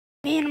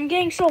Man, I'm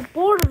getting so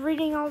bored of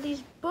reading all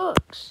these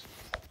books.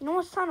 You know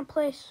what? It's time to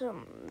play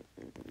some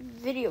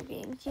video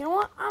games. You know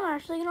what? I'm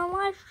actually going to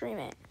live stream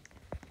it.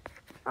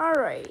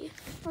 Alright,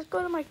 let's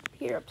go to my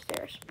computer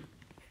upstairs.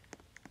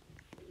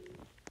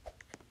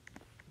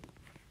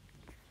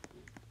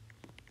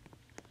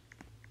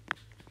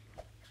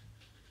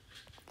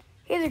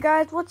 Hey there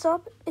guys, what's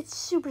up? It's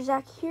Super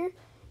Zach here,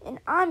 and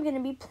I'm going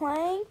to be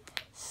playing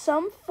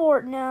some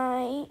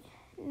Fortnite.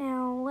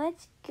 Now,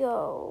 let's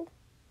go.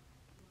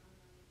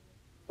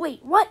 Wait,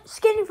 what?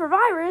 Scanning for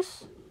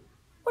virus?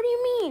 What do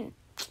you mean?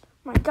 Oh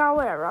my god,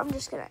 whatever. I'm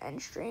just going to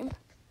end stream.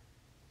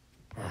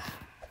 I'm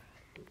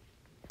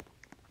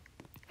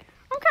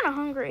kind of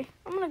hungry.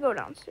 I'm going to go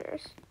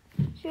downstairs.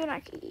 See what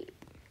I can eat.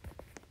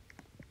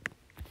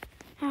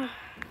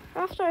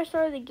 After I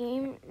started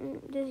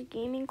this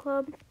gaming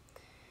club,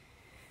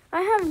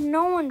 I have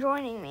no one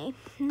joining me.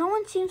 No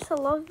one seems to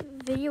love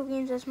video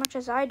games as much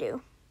as I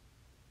do.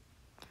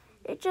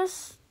 It's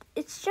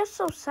just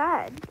so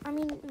sad. I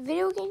mean,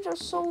 video games are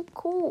so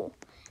cool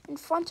and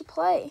fun to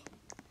play.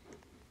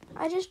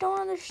 I just don't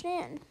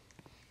understand.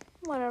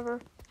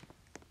 Whatever.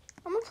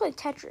 I'm gonna play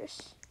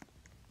Tetris.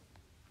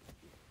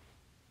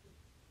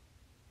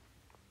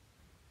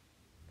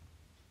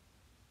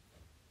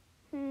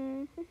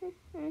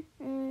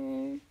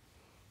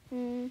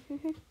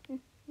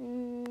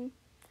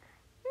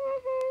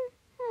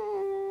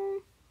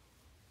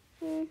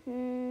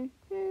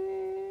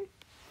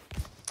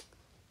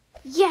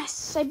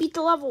 Yes, I beat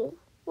the level.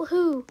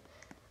 Woohoo.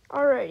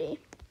 Alrighty.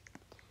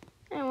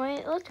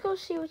 Anyway, let's go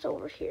see what's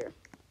over here.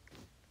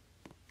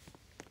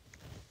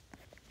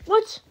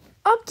 What's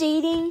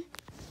updating?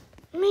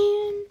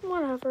 Man,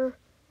 whatever.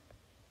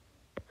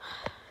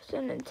 It's a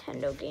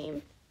Nintendo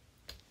game.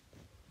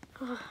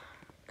 Oh,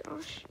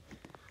 gosh.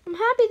 I'm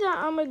happy that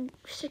I'm a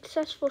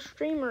successful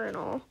streamer and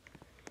all.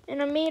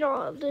 And I made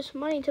all of this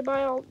money to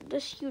buy all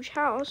this huge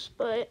house,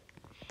 but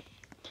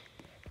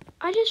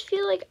I just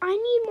feel like I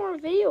need more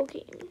video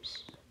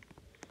games.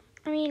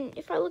 I mean,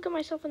 if I look at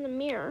myself in the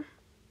mirror,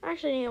 I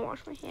actually need to wash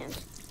my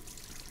hands.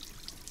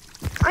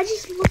 I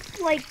just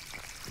look like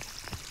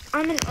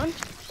I'm an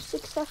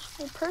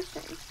unsuccessful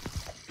person,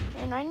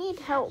 and I need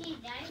help.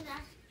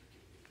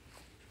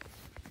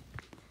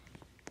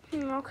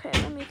 Okay,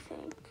 let me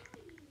think.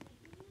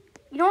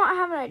 You know what? I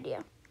have an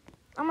idea.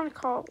 I'm gonna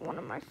call one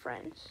of my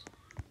friends.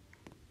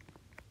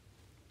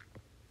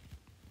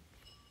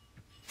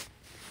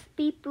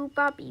 Beep boop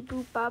bop, beep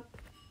boop bop.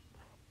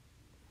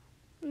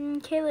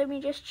 Okay, let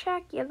me just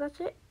check. Yeah, that's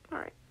it.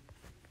 Alright.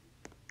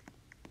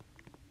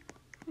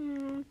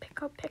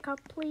 Pick up,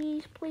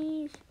 please,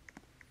 please.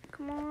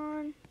 Come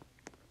on.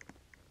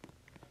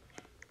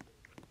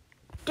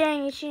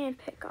 Dang it, she didn't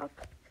pick up.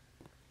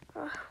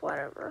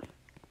 Whatever.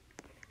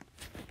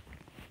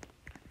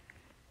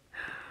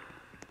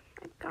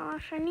 My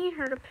gosh, I need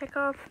her to pick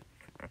up.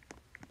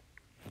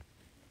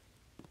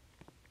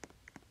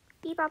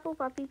 Beep bop boop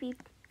bop beep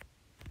beep.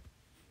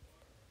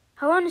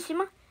 Hello,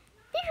 Nasima?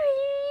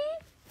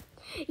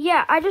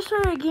 Yeah, I just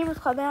started a gamers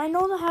club, and I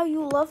know how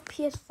you love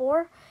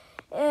PS4.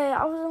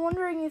 I was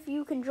wondering if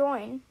you can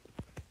join.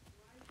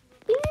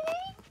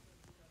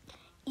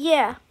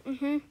 Yeah,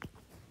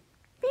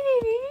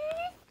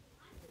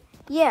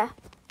 Yeah,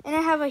 and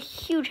I have a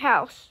huge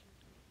house.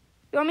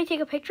 You want me to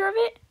take a picture of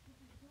it?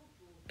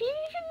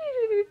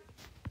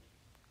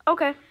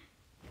 Okay.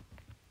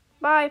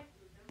 Bye.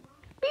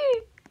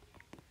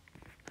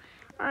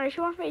 Alright,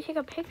 she wants me to take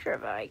a picture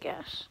of it, I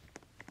guess.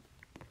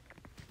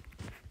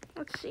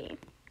 Let's see.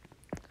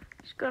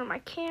 Let's go to my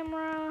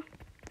camera.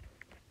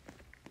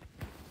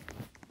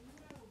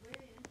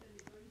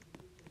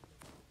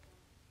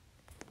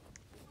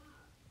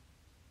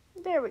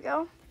 There we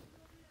go.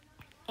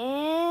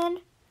 And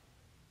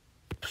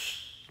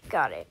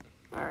got it.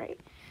 Alright.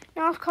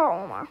 Now let's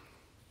call Omar.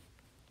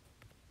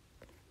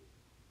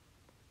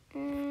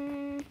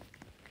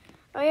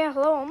 Oh yeah,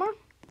 hello Omar.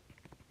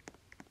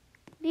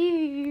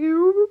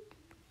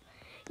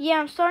 Yeah,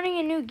 I'm starting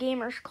a new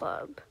gamers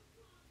club.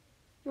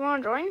 You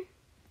wanna join?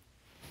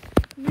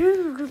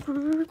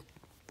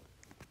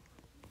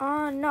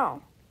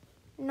 No.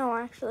 No,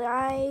 actually,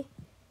 I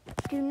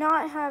do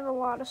not have a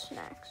lot of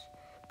snacks.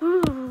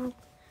 No, don't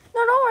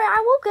worry,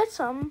 I will get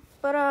some.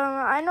 But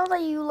I know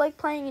that you like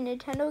playing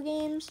Nintendo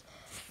games,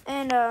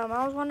 and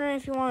I was wondering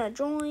if you want to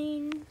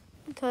join,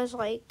 because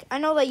like I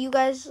know that you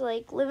guys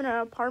like live in an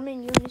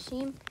apartment, you and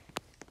Nassim.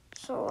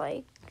 So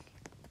like,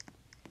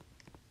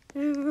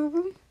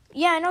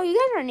 yeah, I know you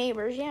guys are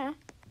neighbors. Yeah.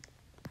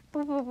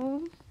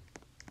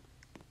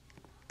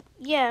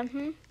 Yeah.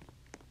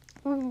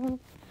 Oh,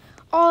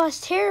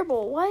 that's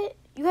terrible. What?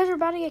 You guys are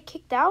about to get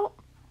kicked out?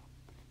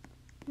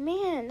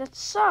 Man, that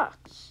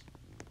sucks.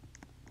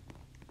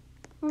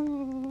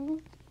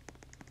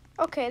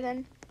 Okay,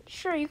 then.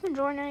 Sure, you can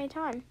join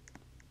anytime.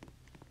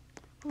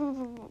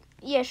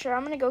 Yeah, sure.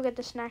 I'm going to go get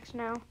the snacks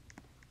now.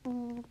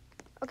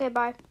 Okay,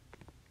 bye.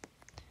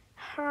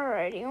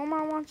 Alrighty,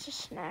 Omar wants a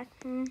snack.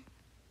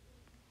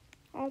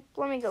 Oh,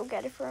 let me go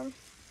get it for him.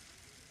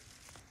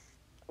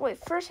 Wait,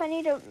 first I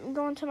need to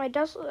go into my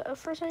dust.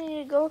 First I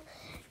need to go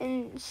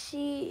and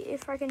see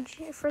if I can.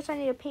 First I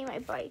need to paint my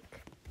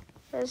bike.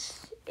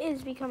 This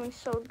is becoming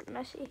so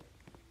messy.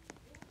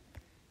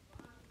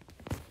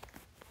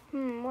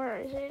 Where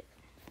is it?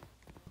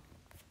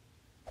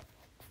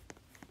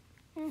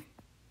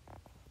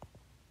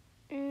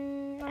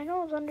 I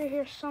know it's under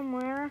here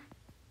somewhere.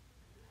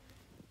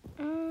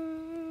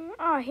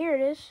 Here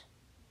it is.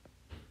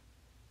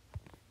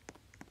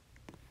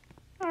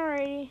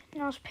 Alrighty,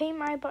 now let's paint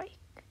my bike.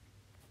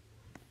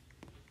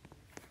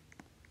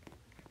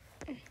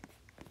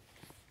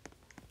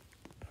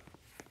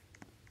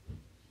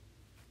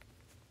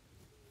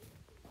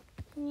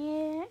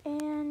 Yeah,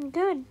 and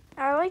good.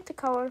 I like the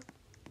color.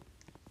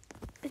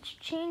 It's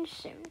changed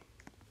soon.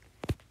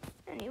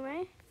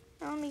 Anyway,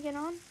 now let me get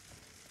on.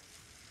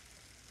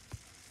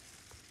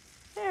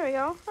 There we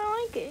go.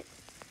 I like it.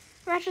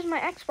 Matches my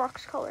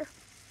Xbox color.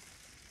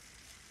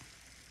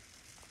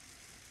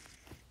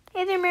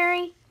 Hey there,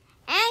 Mary.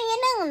 How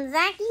you doing,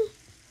 Zachy?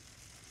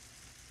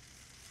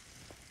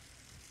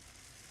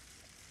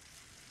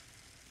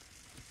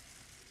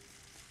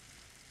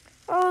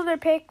 Hello there,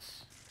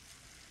 Pix.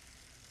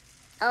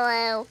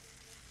 Hello.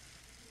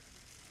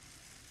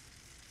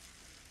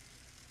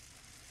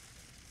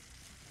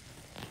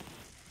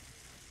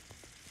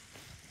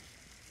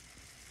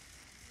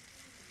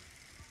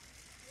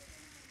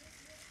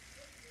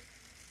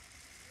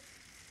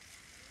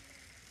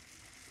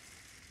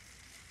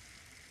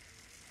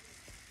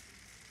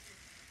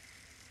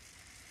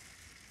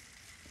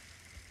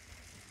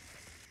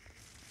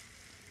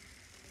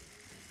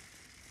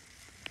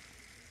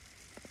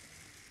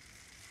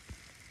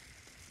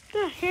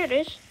 Here it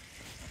is.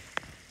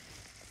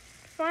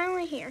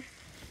 Finally here.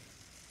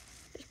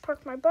 Just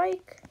park my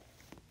bike.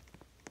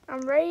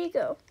 I'm ready to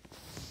go.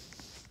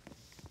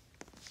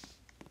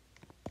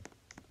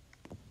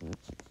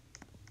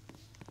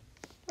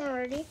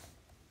 Alrighty.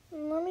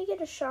 Let me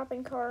get a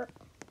shopping cart.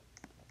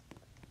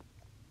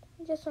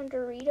 Get some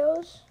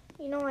Doritos.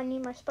 You know I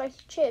need my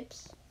spicy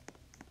chips.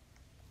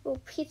 Oh,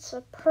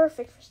 pizza.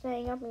 Perfect for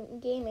staying up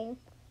and gaming.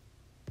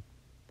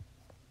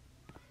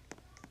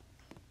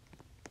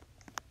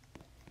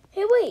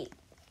 Hey, wait.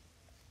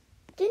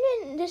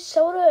 Didn't this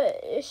soda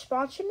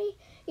sponsor me?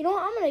 You know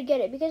what? I'm going to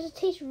get it because it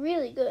tastes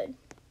really good.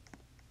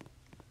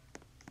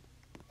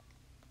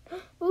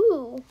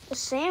 Ooh, a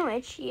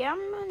sandwich. Yeah,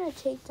 I'm going to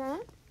take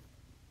that.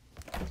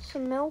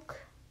 Some milk.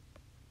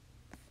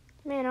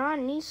 Man, I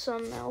need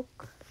some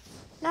milk.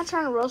 Not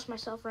trying to roast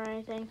myself or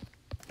anything.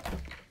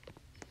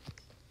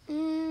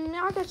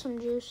 I'll get some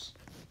juice.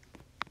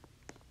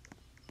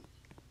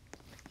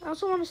 I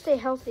also want to stay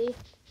healthy.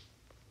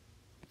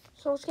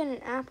 So let's get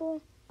an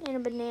apple and a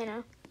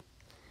banana.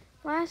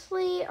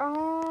 Lastly,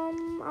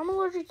 I'm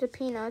allergic to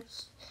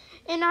peanuts.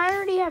 And I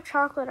already have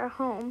chocolate at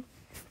home.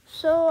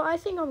 So I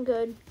think I'm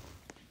good.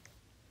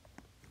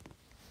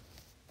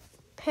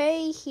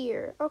 Pay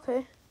here.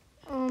 Okay.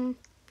 Let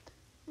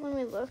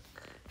me look.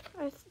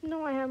 I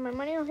know I have my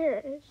money. Oh, here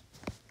it is.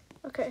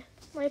 Okay.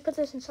 Let me put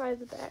this inside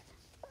the bag.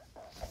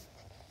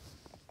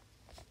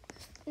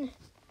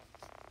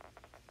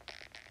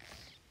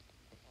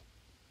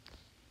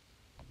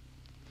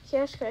 Okay,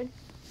 that's good.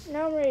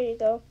 Now I'm ready to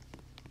go.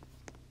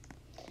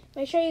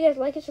 Make sure you guys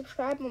like and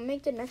subscribe. We'll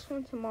make the next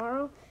one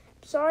tomorrow.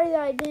 Sorry that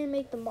I didn't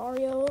make the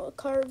Mario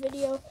Kart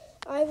video.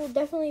 I'll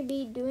definitely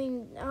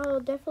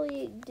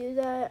do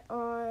that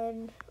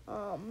on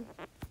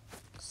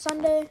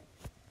Sunday.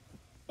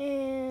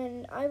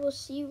 And I will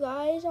see you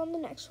guys on the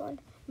next one.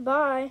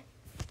 Bye.